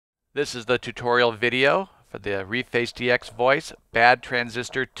This is the tutorial video for the Reface DX voice, Bad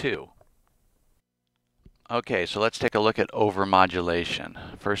Transistor 2. Okay, so let's take a look at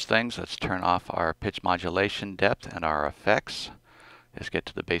overmodulation. First things, let's turn off our pitch modulation depth and our effects. Let's get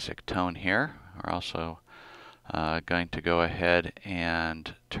to the basic tone here. We're also going to go ahead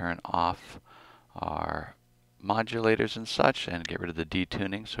and turn off our modulators and such and get rid of the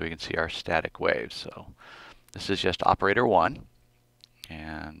detuning so we can see our static waves. So this is just operator 1.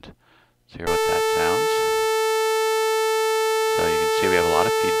 And let's hear what that sounds. So you can see we have a lot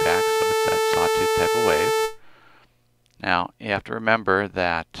of feedback, so it's that sawtooth type of wave. Now, you have to remember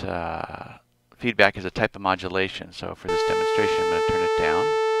that feedback is a type of modulation. So for this demonstration, I'm going to turn it down.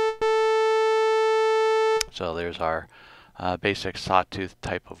 So there's our basic sawtooth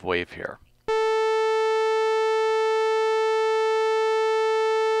type of wave here.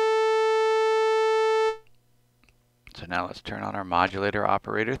 So now let's turn on our modulator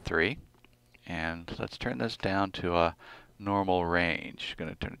operator 3, and let's turn this down to a normal range. I'm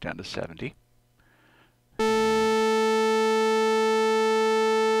going to turn it down to 70. Look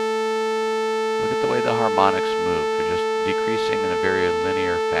at the way the harmonics move. They're just decreasing in a very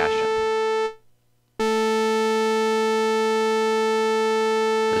linear fashion.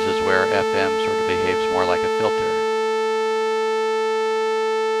 This is where FM sort of behaves more like a filter.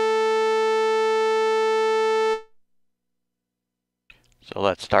 So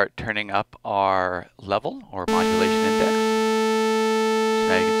let's start turning up our level or modulation index. So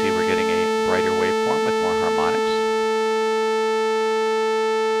now you can see we're getting a brighter waveform with more harmonics.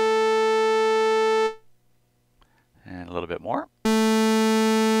 And a little bit more.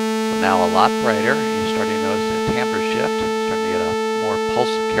 So now a lot brighter. You're starting to notice a timbre shift. Starting to get a more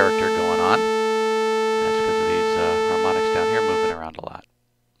pulse character going on. That's because of these harmonics down here moving around a lot.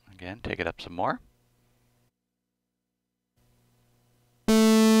 Again, take it up some more.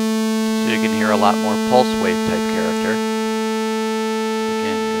 So you can hear a lot more pulse wave type character. So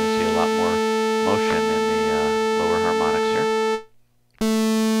again, you're going to see a lot more motion in the lower harmonics here.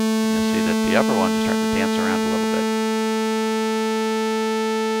 And you'll see that the upper ones are starting to dance around a little bit.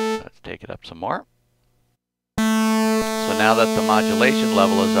 So let's take it up some more. So now that the modulation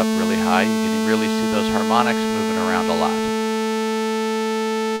level is up really high, you can really see those harmonics moving around a lot.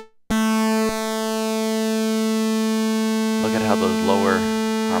 Look at how those lower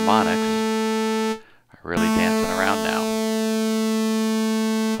harmonics are really dancing around now.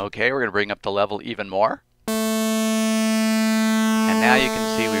 Okay, we're going to bring up the level even more. And now you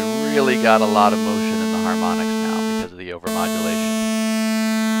can see we really got a lot of motion in the harmonics now because of the overmodulation.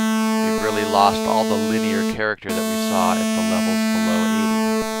 We've really lost all the linear character that we saw at the levels below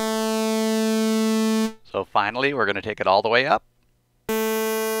 80. So finally, we're going to take it all the way up.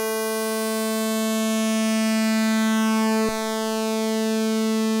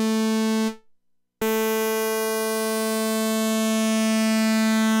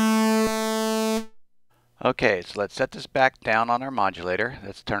 Okay, so let's set this back down on our modulator.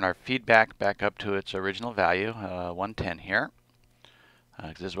 Let's turn our feedback back up to its original value, 110 here.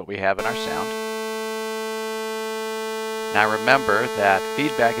 This is what we have in our sound. Now remember that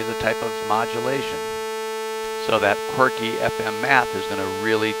feedback is a type of modulation. So that quirky FM math is going to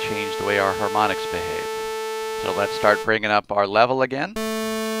really change the way our harmonics behave. So let's start bringing up our level again.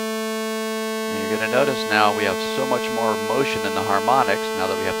 And you're going to notice now we have so much more motion in the harmonics now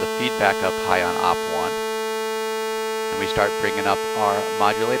that we have the feedback up high on op 1. And we start bringing up our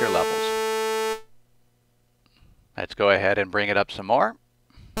modulator levels. Let's go ahead and bring it up some more.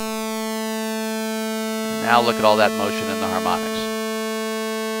 And now look at all that motion in the harmonics.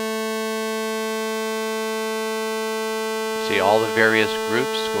 See all the various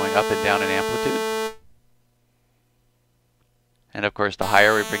groups going up and down in amplitude. And of course, the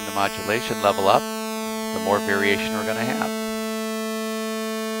higher we bring the modulation level up, the more variation we're going to have.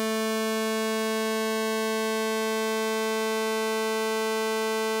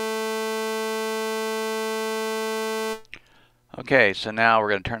 Okay, so now we're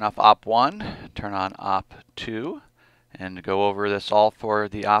going to turn off op 1, turn on op 2, and go over this all for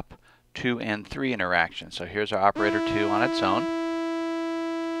the op 2 and 3 interaction. So here's our operator 2 on its own.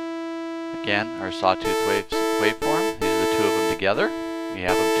 Again, our sawtooth waveform. These are the two of them together. We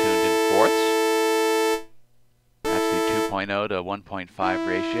have them tuned in fourths. That's the 2.0 to 1.5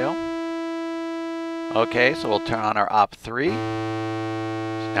 ratio. Okay, so we'll turn on our op 3. So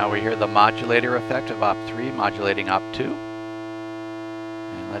now we hear the modulator effect of op 3 modulating op 2.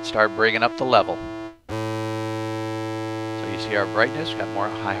 Let's start bringing up the level. So you see our brightness, got more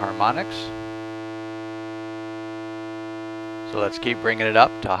high harmonics. So let's keep bringing it up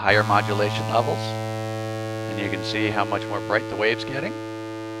to higher modulation levels. And you can see how much more bright the wave's getting.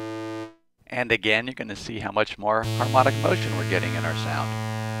 And again, you're going to see how much more harmonic motion we're getting in our sound.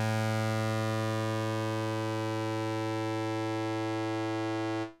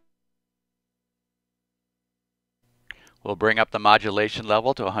 We'll bring up the modulation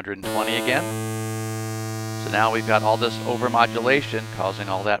level to 120 again. So now we've got all this overmodulation causing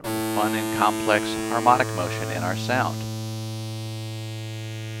all that fun and complex harmonic motion in our sound.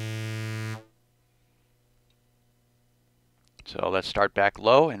 So let's start back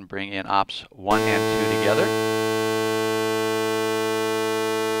low and bring in ops 1 and 2 together.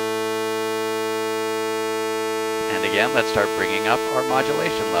 And again, let's start bringing up our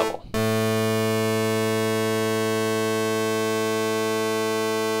modulation level.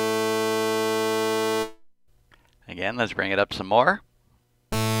 Again, let's bring it up some more.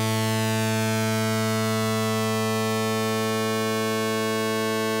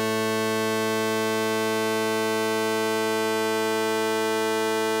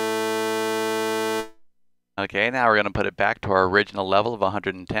 Okay, now we're going to put it back to our original level of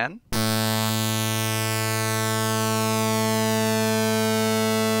 110.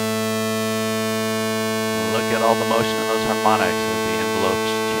 Look at all the motion in those harmonics as the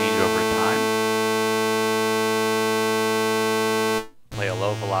envelopes change over time. Play a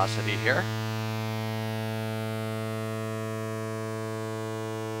low velocity here.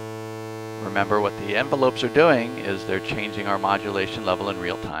 Remember, what the envelopes are doing is they're changing our modulation level in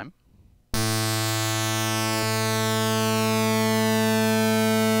real time.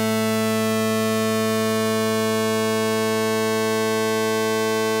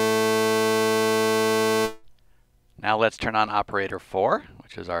 Now let's turn on operator 4,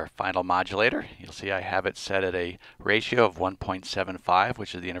 which is our final modulator. You'll see I have it set at a ratio of 1.75,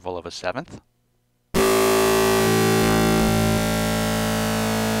 which is the interval of a seventh.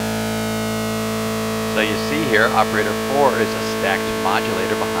 So you see here, operator 4 is a stacked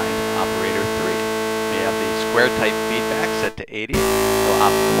modulator behind operator 3. We have the square type feedback set to 80, so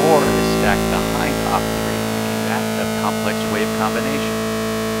op 4 is stacked behind op 3, making that a complex wave combination.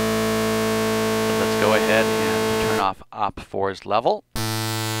 So let's go ahead and off op 4's level,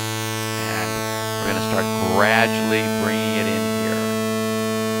 and we're going to start gradually bringing it in here.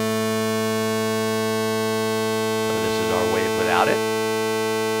 So this is our wave without it.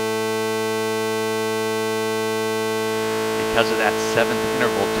 Because of that seventh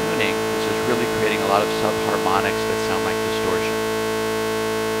interval tuning, this is really creating a lot of subharmonics that sound like distortion.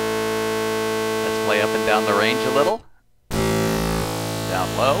 Let's play up and down the range a little. Down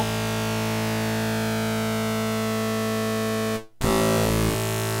low.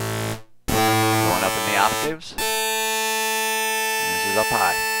 Octaves. And this is up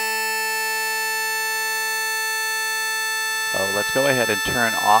high. So let's go ahead and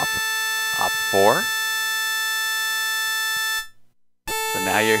turn off op 4. So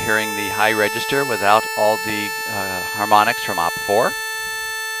now you're hearing the high register without all the harmonics from op 4.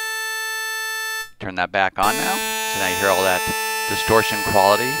 Turn that back on now. So now you hear all that distortion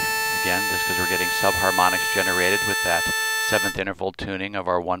quality. Again, just because we're getting subharmonics generated with that seventh interval tuning of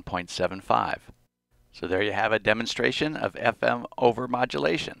our 1.75. So there you have a demonstration of FM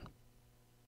overmodulation.